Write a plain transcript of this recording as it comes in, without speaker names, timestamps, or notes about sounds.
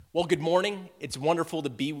Well, good morning. It's wonderful to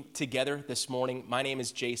be together this morning. My name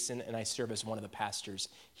is Jason, and I serve as one of the pastors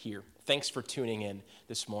here. Thanks for tuning in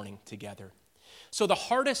this morning together. So the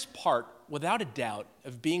hardest part, without a doubt,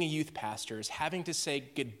 of being a youth pastor is having to say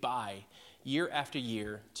goodbye year after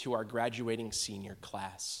year to our graduating senior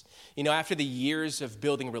class. You know, after the years of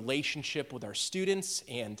building relationship with our students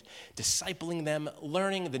and discipling them,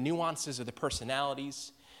 learning the nuances of the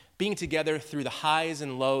personalities, being together through the highs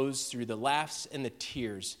and lows, through the laughs and the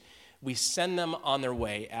tears, we send them on their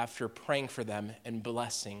way after praying for them and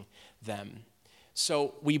blessing them.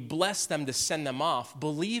 So we bless them to send them off,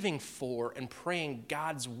 believing for and praying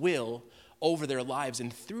God's will over their lives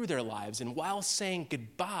and through their lives. And while saying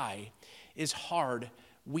goodbye is hard,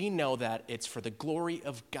 we know that it's for the glory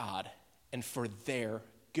of God and for their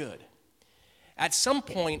good. At some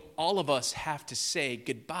point, all of us have to say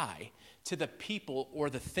goodbye to the people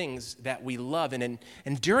or the things that we love. And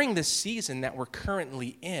during this season that we're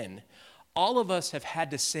currently in, all of us have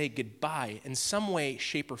had to say goodbye in some way,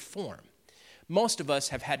 shape, or form. Most of us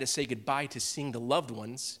have had to say goodbye to seeing the loved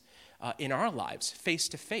ones in our lives face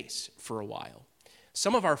to face for a while.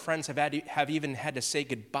 Some of our friends have even had to say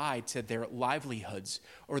goodbye to their livelihoods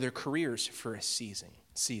or their careers for a season.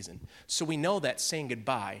 So we know that saying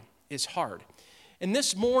goodbye is hard. And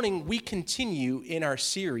this morning, we continue in our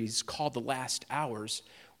series called The Last Hours,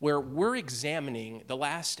 where we're examining the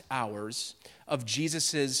last hours of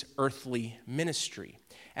Jesus' earthly ministry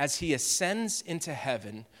as he ascends into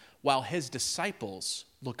heaven while his disciples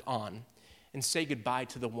look on and say goodbye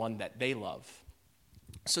to the one that they love.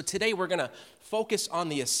 So today we're going to focus on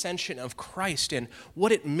the ascension of Christ and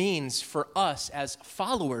what it means for us as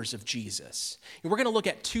followers of Jesus. And we're going to look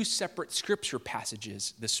at two separate scripture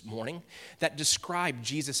passages this morning that describe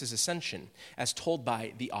Jesus' ascension as told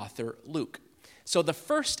by the author Luke. So the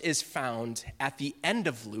first is found at the end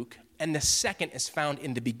of Luke, and the second is found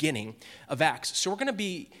in the beginning of Acts. So we're going to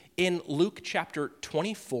be in Luke chapter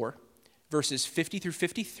 24, verses 50 through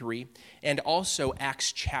 53, and also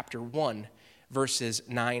Acts chapter 1, verses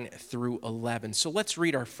 9 through 11. So let's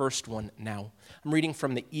read our first one now. I'm reading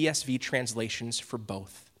from the ESV translations for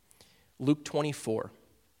both. Luke 24.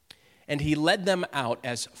 And he led them out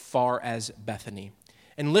as far as Bethany.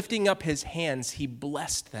 And lifting up his hands, he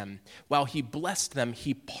blessed them. While he blessed them,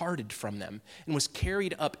 he parted from them and was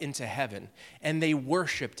carried up into heaven. And they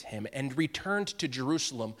worshiped him and returned to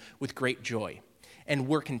Jerusalem with great joy and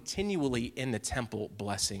were continually in the temple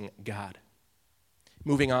blessing God.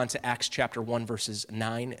 Moving on to Acts chapter 1, verses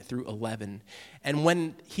 9 through 11. And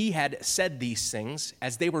when he had said these things,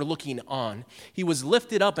 as they were looking on, he was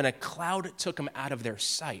lifted up, and a cloud took him out of their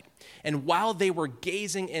sight. And while they were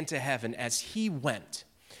gazing into heaven as he went,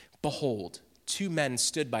 behold, two men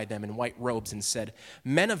stood by them in white robes and said,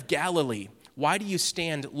 Men of Galilee, why do you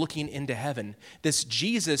stand looking into heaven? This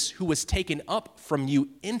Jesus who was taken up from you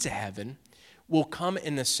into heaven will come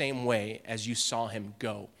in the same way as you saw him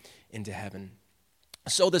go into heaven.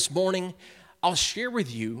 So this morning, I'll share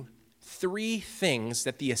with you three things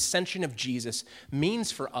that the ascension of Jesus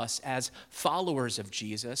means for us as followers of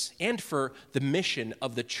Jesus and for the mission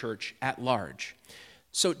of the church at large.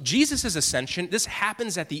 So Jesus' ascension, this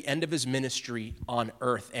happens at the end of his ministry on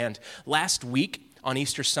earth. And last week on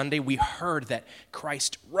Easter Sunday, we heard that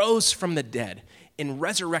Christ rose from the dead in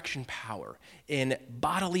resurrection power, in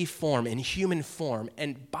bodily form, in human form.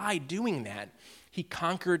 And by doing that, he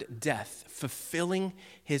conquered death, fulfilling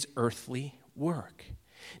his earthly work.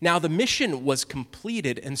 Now, the mission was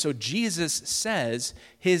completed, and so Jesus says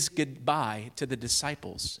his goodbye to the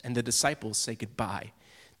disciples, and the disciples say goodbye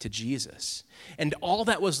to Jesus. And all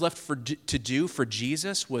that was left to do for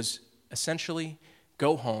Jesus was essentially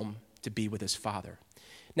go home to be with his Father.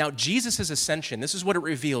 Now, Jesus' ascension, this is what it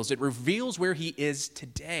reveals. It reveals where he is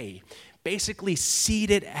today, basically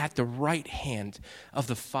seated at the right hand of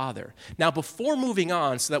the Father. Now, before moving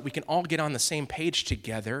on so that we can all get on the same page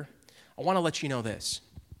together, I want to let you know this.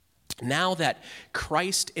 Now that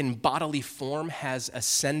Christ in bodily form has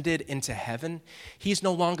ascended into heaven, he's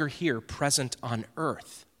no longer here present on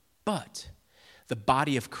earth, but the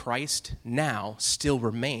body of Christ now still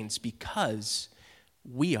remains because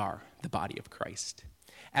we are the body of Christ.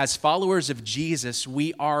 As followers of Jesus,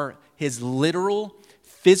 we are his literal,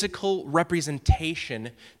 physical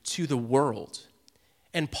representation to the world.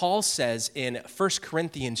 And Paul says in 1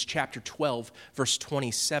 Corinthians chapter 12, verse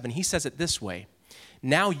 27, he says it this way,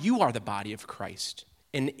 Now you are the body of Christ,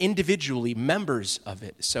 and individually members of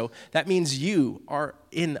it. So that means you are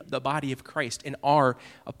in the body of Christ and are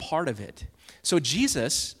a part of it. So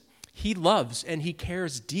Jesus, he loves and he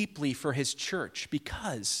cares deeply for his church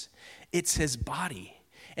because it's his body.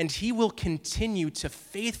 And he will continue to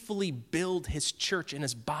faithfully build his church and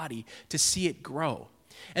his body to see it grow.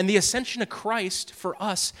 And the ascension of Christ for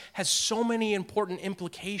us has so many important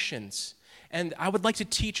implications. And I would like to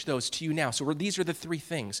teach those to you now. So these are the three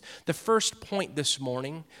things. The first point this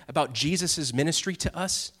morning about Jesus' ministry to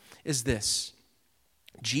us is this: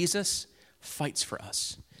 Jesus fights for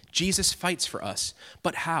us. Jesus fights for us.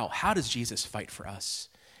 But how? How does Jesus fight for us?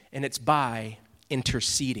 And it's by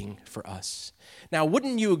interceding for us. Now,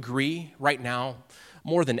 wouldn't you agree right now,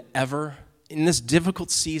 more than ever, in this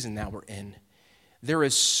difficult season that we're in, there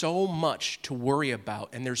is so much to worry about,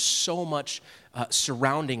 and there's so much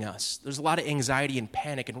surrounding us. There's a lot of anxiety and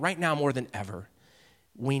panic, and right now more than ever,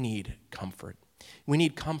 we need comfort. We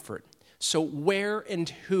need comfort. So where and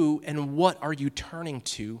who and what are you turning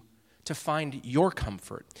to find your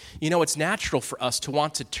comfort? You know, it's natural for us to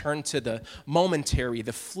want to turn to the momentary,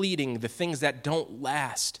 the fleeting, the things that don't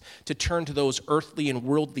last, to turn to those earthly and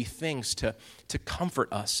worldly things to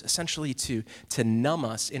comfort us, essentially to numb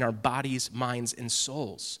us in our bodies, minds, and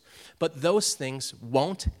souls. But those things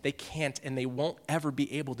they can't, and they won't ever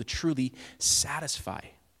be able to truly satisfy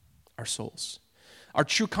our souls. Our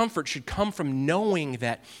true comfort should come from knowing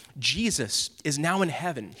that Jesus is now in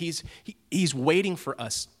heaven. He's waiting for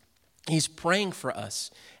us. He's praying for us.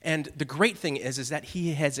 And the great thing is that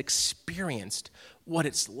he has experienced what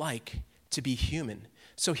it's like to be human.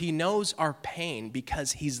 So he knows our pain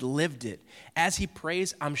because he's lived it. As he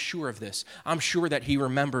prays, I'm sure of this. I'm sure that he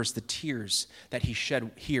remembers the tears that he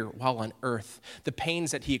shed here while on earth, the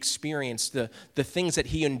pains that he experienced, the things that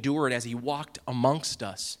he endured as he walked amongst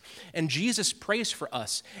us. And Jesus prays for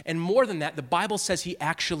us. And more than that, the Bible says he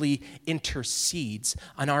actually intercedes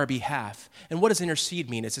on our behalf. And what does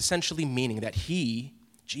intercede mean? It's essentially meaning that he,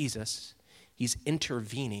 Jesus, he's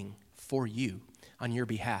intervening for you on your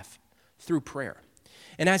behalf through prayer.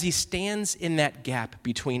 And as he stands in that gap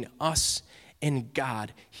between us and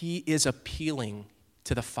God, he is appealing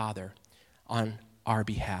to the Father on our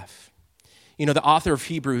behalf. You know, the author of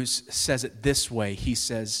Hebrews says it this way. He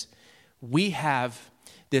says, we have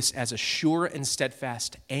this as a sure and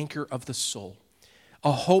steadfast anchor of the soul,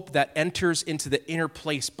 a hope that enters into the inner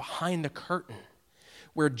place behind the curtain,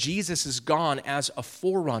 where Jesus is gone as a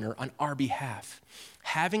forerunner on our behalf,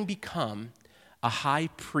 having become a high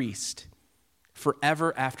priest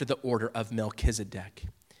forever after the order of Melchizedek.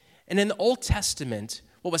 And in the Old Testament,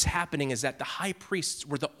 what was happening is that the high priests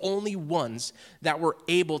were the only ones that were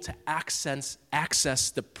able to access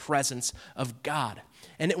the presence of God.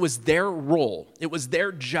 And it was their role, it was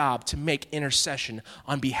their job to make intercession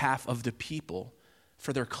on behalf of the people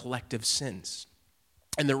for their collective sins.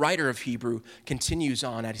 And the writer of Hebrew continues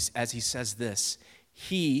on as he says this: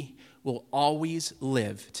 he will always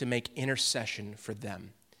live to make intercession for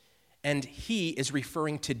them. And he is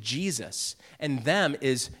referring to Jesus, and them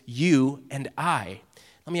is you and I.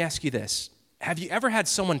 Let me ask you this. Have you ever had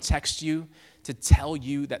someone text you to tell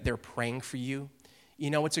you that they're praying for you? You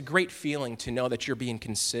know, it's a great feeling to know that you're being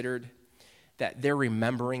considered, that they're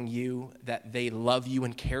remembering you, that they love you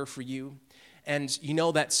and care for you. And you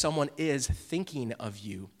know that someone is thinking of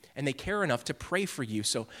you, and they care enough to pray for you.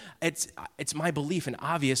 So it's my belief, and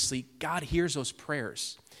obviously God hears those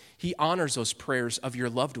prayers. He honors those prayers of your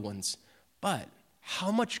loved ones. But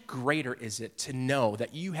how much greater is it to know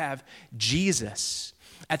that you have Jesus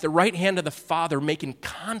at the right hand of the Father making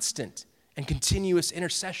constant and continuous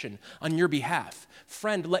intercession on your behalf?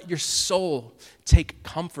 Friend, let your soul take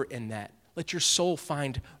comfort in that. Let your soul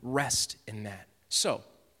find rest in that. So,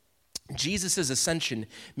 Jesus' ascension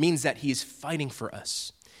means that he is fighting for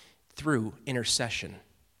us through intercession.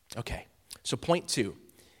 Okay, so point 2,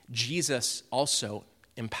 Jesus also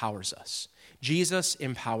empowers us. Jesus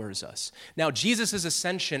empowers us. Now, Jesus'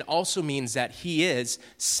 ascension also means that he is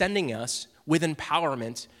sending us with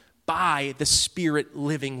empowerment by the Spirit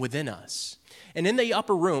living within us. And in the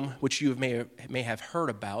upper room, which you may have heard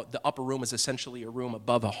about, the upper room is essentially a room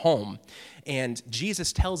above a home. And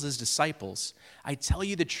Jesus tells his disciples, I tell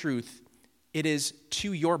you the truth, it is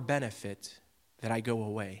to your benefit that I go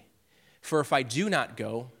away. For if I do not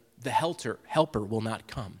go, the helper will not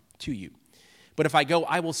come to you. But if I go,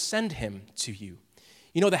 I will send him to you.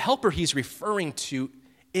 You know, the helper he's referring to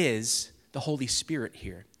is the Holy Spirit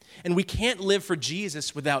here. And we can't live for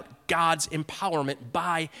Jesus without God's empowerment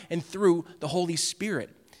by and through the Holy Spirit.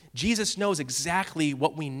 Jesus knows exactly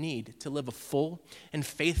what we need to live a full and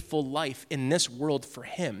faithful life in this world for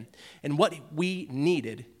him. And what we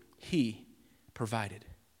needed, he provided.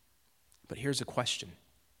 But here's a question.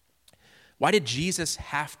 Why did Jesus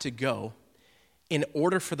have to go in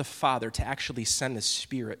order for the Father to actually send the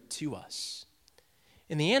Spirit to us?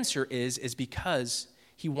 And the answer is because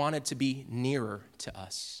he wanted to be nearer to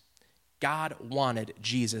us. God wanted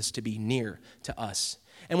Jesus to be near to us.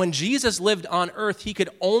 And when Jesus lived on earth, he could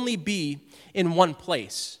only be in one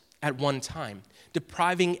place at one time,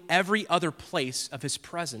 depriving every other place of his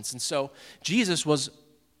presence. And so Jesus was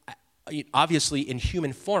obviously in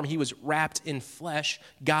human form. He was wrapped in flesh,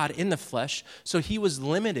 God in the flesh, so he was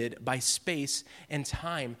limited by space and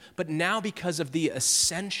time. But now, because of the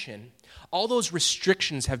ascension, all those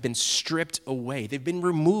restrictions have been stripped away. They've been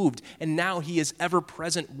removed, and now he is ever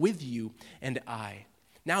present with you and I.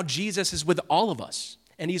 Now Jesus is with all of us,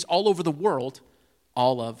 and he's all over the world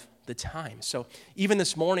all of the time. So even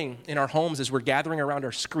this morning in our homes, as we're gathering around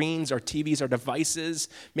our screens, our TVs, our devices,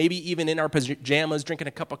 maybe even in our pajamas, drinking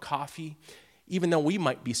a cup of coffee, even though we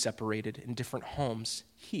might be separated in different homes,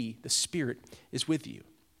 he, the Spirit, is with you.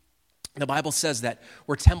 The Bible says that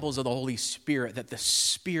we're temples of the Holy Spirit, that the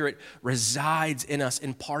Spirit resides in us,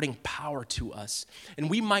 imparting power to us. And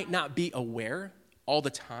we might not be aware all the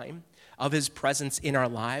time of his presence in our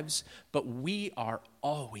lives, but we are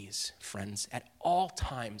always, friends, at all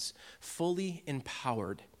times, fully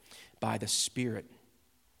empowered by the Spirit.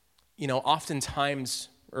 You know, oftentimes,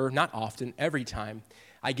 or not often, every time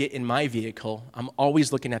I get in my vehicle, I'm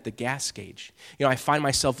always looking at the gas gauge. You know, I find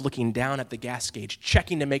myself looking down at the gas gauge,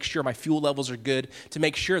 checking to make sure my fuel levels are good, to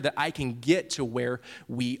make sure that I can get to where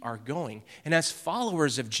we are going. And as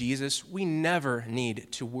followers of Jesus, we never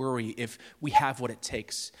need to worry if we have what it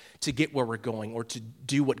takes to get where we're going or to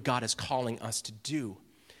do what God is calling us to do,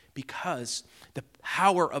 because the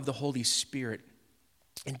power of the Holy Spirit,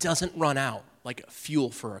 it doesn't run out like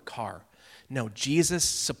fuel for a car. No, Jesus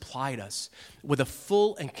supplied us with a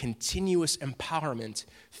full and continuous empowerment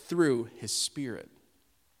through his Spirit.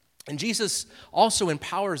 And Jesus also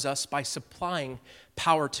empowers us by supplying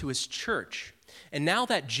power to his church. And now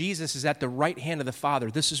that Jesus is at the right hand of the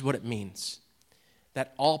Father, this is what it means: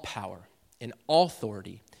 that all power and all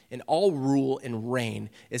authority and all rule and reign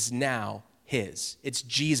is now his. It's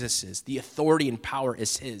Jesus's. The authority and power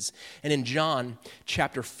is his. And in John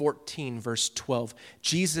chapter 14, verse 12,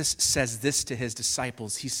 Jesus says this to his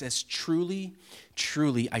disciples. He says, "Truly,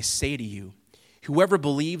 truly, I say to you, whoever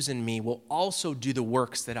believes in me will also do the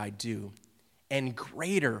works that I do, and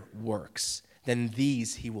greater works than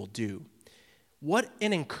these he will do." What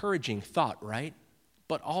an encouraging thought, right?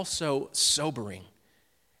 But also sobering.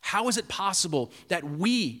 How is it possible that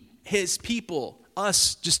we, his people,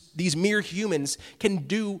 us, just these mere humans, can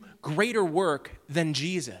do greater work than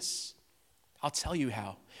Jesus? I'll tell you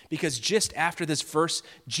how. Because just after this verse,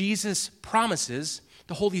 Jesus promises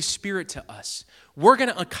the Holy Spirit to us. We're going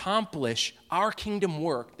to accomplish our kingdom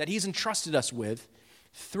work that he's entrusted us with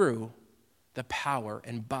through the power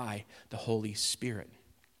and by the Holy Spirit.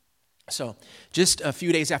 So just a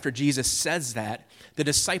few days after Jesus says that, the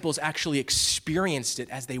disciples actually experienced it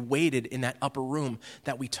as they waited in that upper room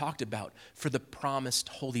that we talked about for the promised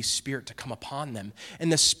Holy Spirit to come upon them.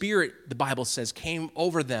 And the Spirit, the Bible says, came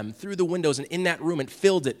over them through the windows and in that room and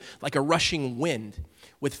filled it like a rushing wind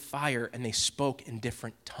with fire, and they spoke in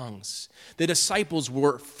different tongues. The disciples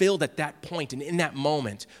were filled at that point and in that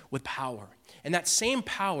moment with power. And that same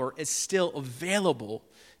power is still available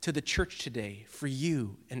to the church today for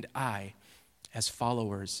you and I as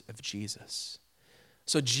followers of Jesus.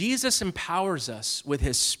 So Jesus empowers us with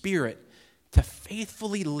his Spirit to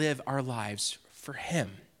faithfully live our lives for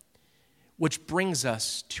him, which brings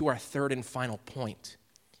us to our third and final point.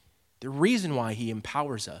 The reason why he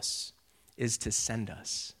empowers us is to send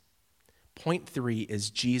us. Point 3 is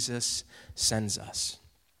Jesus sends us.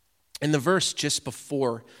 In the verse just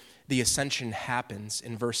before the ascension happens,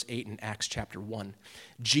 in verse 8 in Acts chapter 1,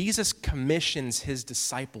 Jesus commissions his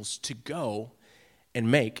disciples to go and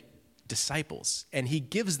make disciples, and he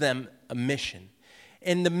gives them a mission.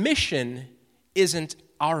 And the mission isn't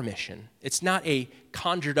our mission. It's not a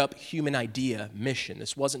conjured up human idea mission.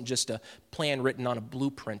 This wasn't just a plan written on a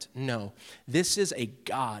blueprint. No, this is a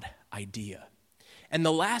God idea. And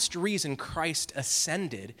the last reason Christ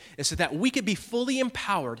ascended is so that we could be fully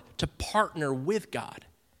empowered to partner with God,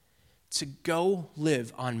 to go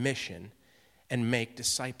live on mission and make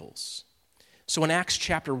disciples. So in Acts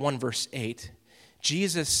chapter 1, verse 8,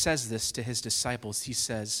 Jesus says this to his disciples. He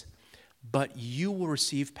says, "But you will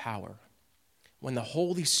receive power when the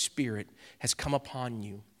Holy Spirit has come upon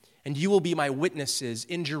you, and you will be my witnesses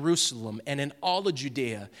in Jerusalem and in all of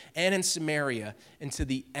Judea and in Samaria and to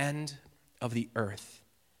the end of the earth."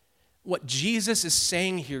 What Jesus is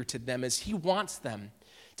saying here to them is he wants them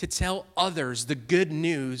to tell others the good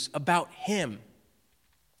news about him.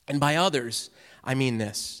 And by others, I mean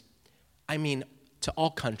this. I mean to all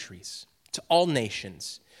countries, to all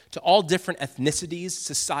nations, to all different ethnicities,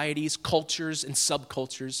 societies, cultures, and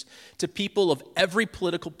subcultures, to people of every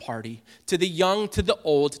political party, to the young, to the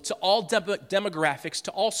old, to all demographics,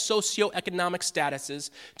 to all socioeconomic statuses,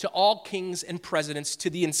 to all kings and presidents, to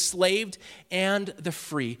the enslaved and the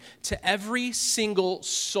free, to every single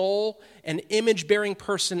soul and image-bearing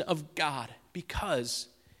person of God, because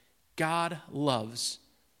God loves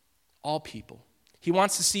all people. He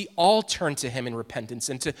wants to see all turn to him in repentance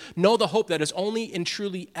and to know the hope that is only and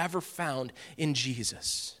truly ever found in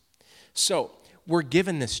Jesus. So we're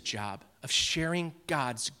given this job of sharing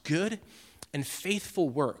God's good and faithful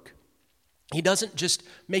work. He doesn't just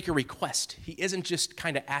make a request. He isn't just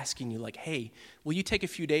kind of asking you like, hey, will you take a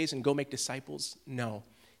few days and go make disciples? No.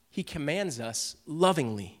 He commands us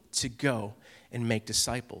lovingly to go and make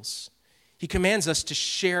disciples. He commands us to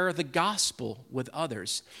share the gospel with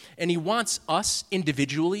others. And he wants us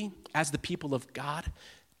individually, as the people of God,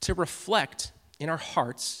 to reflect in our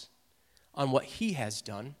hearts on what he has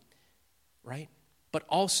done, right? But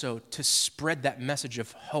also to spread that message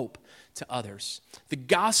of hope to others. The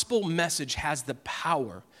gospel message has the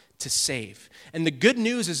power to save. And the good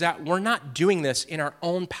news is that we're not doing this in our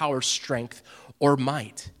own power, strength, or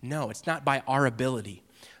might. No, it's not by our ability,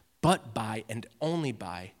 but by and only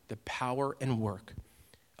by the power and work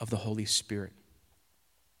of the Holy Spirit.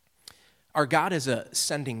 Our God is a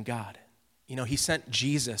sending God. You know, he sent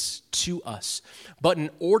Jesus to us. But in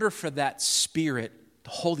order for that Spirit, the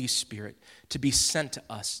Holy Spirit, to be sent to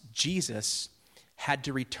us, Jesus had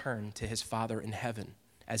to return to his Father in heaven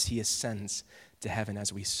as he ascends to heaven,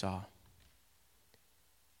 as we saw.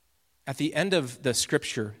 At the end of the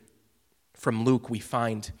scripture from Luke, we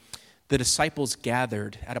find the disciples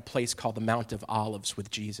gathered at a place called the Mount of Olives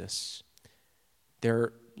with Jesus.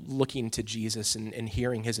 They're looking to Jesus and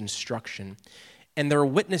hearing his instruction. And they're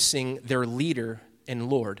witnessing their leader and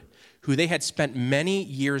Lord, who they had spent many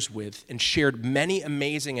years with and shared many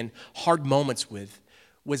amazing and hard moments with,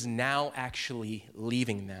 was now actually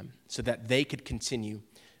leaving them so that they could continue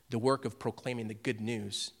the work of proclaiming the good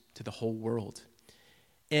news to the whole world.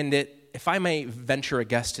 And if I may venture a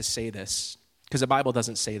guess to say this, because the Bible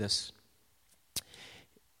doesn't say this,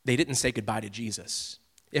 they didn't say goodbye to Jesus.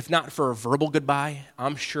 If not for a verbal goodbye,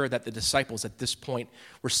 I'm sure that the disciples at this point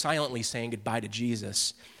were silently saying goodbye to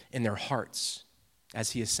Jesus in their hearts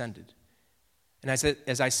as he ascended. And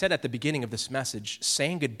as I said at the beginning of this message,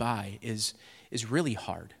 saying goodbye is really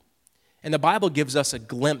hard. And the Bible gives us a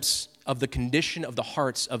glimpse of the condition of the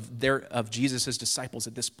hearts of Jesus' disciples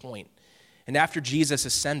at this point. And after Jesus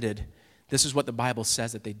ascended, this is what the Bible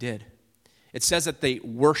says that they did. It says that they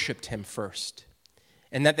worshiped him first,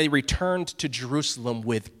 and that they returned to Jerusalem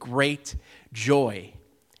with great joy.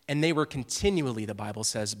 And they were continually, the Bible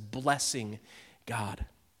says, blessing God.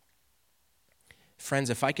 Friends,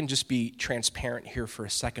 if I can just be transparent here for a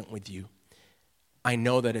second with you, I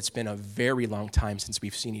know that it's been a very long time since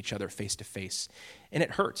we've seen each other face to face. And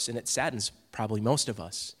it hurts and it saddens probably most of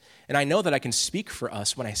us. And I know that I can speak for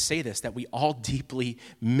us when I say this, that we all deeply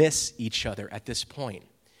miss each other at this point.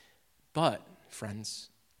 But, friends,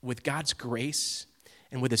 with God's grace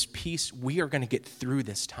and with his peace, we are going to get through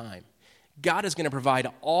this time. God is going to provide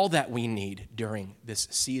all that we need during this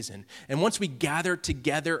season. And once we gather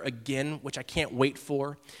together again, which I can't wait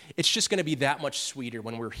for, it's just going to be that much sweeter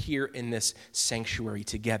when we're here in this sanctuary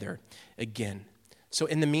together again. So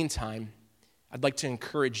in the meantime, I'd like to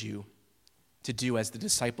encourage you to do as the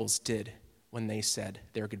disciples did when they said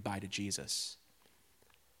their goodbye to Jesus.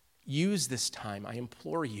 Use this time, I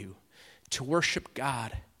implore you, to worship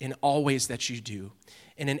God in all ways that you do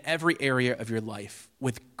and in every area of your life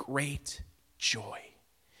with great joy.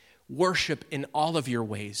 Worship in all of your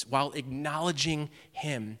ways while acknowledging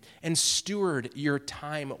him, and steward your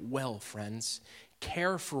time well, friends.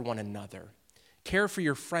 Care for one another. Care for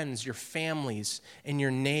your friends, your families, and your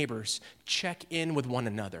neighbors. Check in with one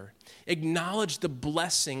another. Acknowledge the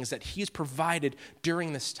blessings that he's provided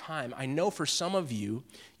during this time. I know for some of you,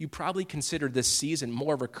 you probably consider this season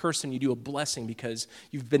more of a curse than you do a blessing because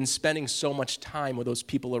you've been spending so much time with those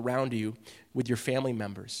people around you, with your family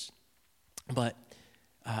members. But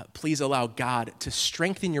please allow God to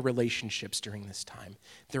strengthen your relationships during this time.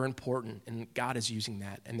 They're important, and God is using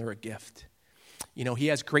that, and they're a gift. You know, he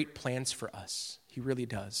has great plans for us. He really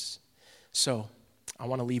does. So I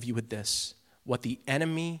want to leave you with this. What the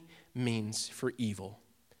enemy means for evil,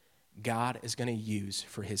 God is going to use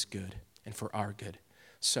for his good and for our good.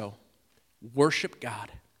 So worship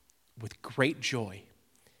God with great joy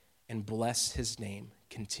and bless his name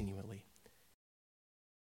continually.